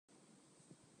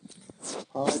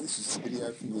Hi, this is the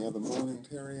video from the other morning,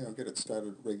 Terry. I'll get it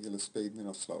started at regular speed and then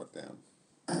I'll slow it down.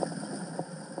 You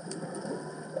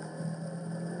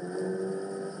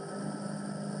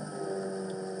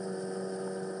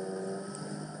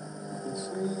can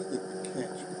see that the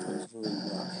catch becomes very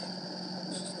rushed.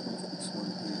 Let's just have a look at this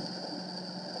one here.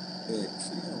 There,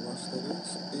 see how rushed that is?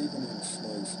 Even in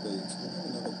slow speeds. We'll have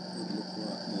another good look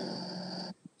right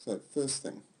now. So, first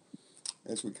thing,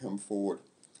 as we come forward,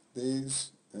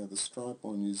 there's the stripe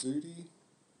on your zooty.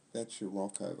 That's your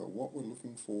rockover. What we're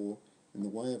looking for in the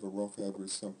way of a rockover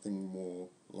is something more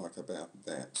like about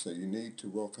that. So you need to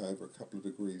rock over a couple of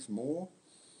degrees more.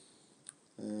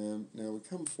 Now we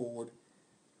come forward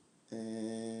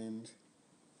and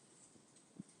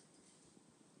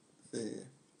there.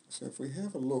 So if we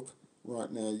have a look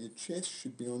right now, your chest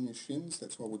should be on your shins.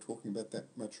 That's why we're talking about that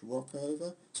much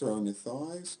rockover. Sorry, on your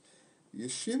thighs. Your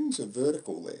shins are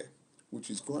vertical there, which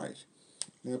is great.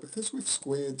 Now because we've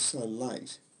squared so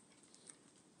late,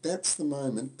 that's the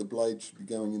moment the blade should be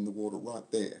going in the water right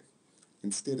there.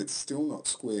 Instead it's still not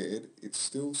squared, it's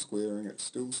still squaring,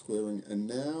 and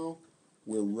now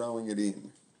we're rowing it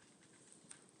in.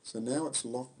 So now it's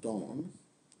locked on,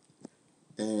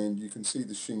 and you can see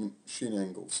the shin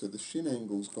angle. So the shin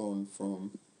angle's gone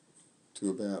to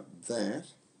about that,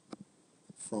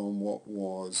 from what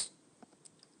was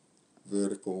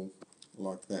vertical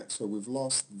like that. So we've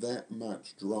lost that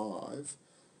much drive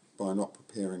by not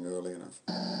preparing early enough.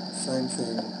 Same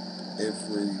thing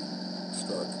every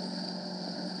stroke.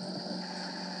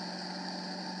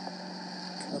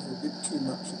 Cover a bit too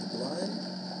much of the blade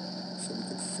so we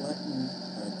could flatten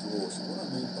our draw. So what I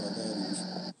mean by that is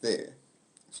there.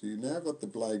 So you've now got the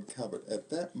blade covered. At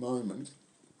that moment,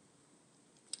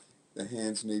 the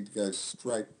hands need to go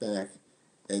straight back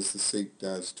as the seat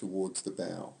does towards the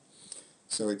bow.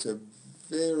 So it's a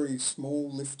very small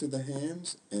lift of the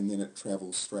hands and then it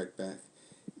travels straight back.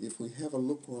 If we have a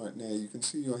look right now, you can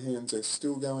see your hands are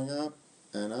still going up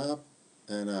and up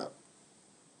and up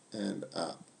and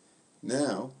up.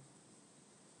 Now,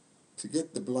 to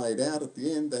get the blade out at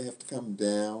the end, they have to come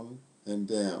down and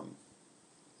down.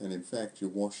 And in fact, you're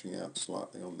washing out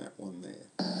slightly on that one there.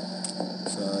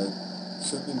 So,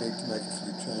 certainly need to make a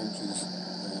few changes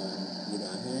with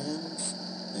our hands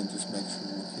and just make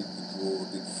sure we keep the draw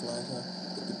a bit flatter.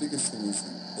 But the biggest thing is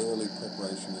the early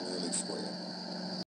preparation and early square.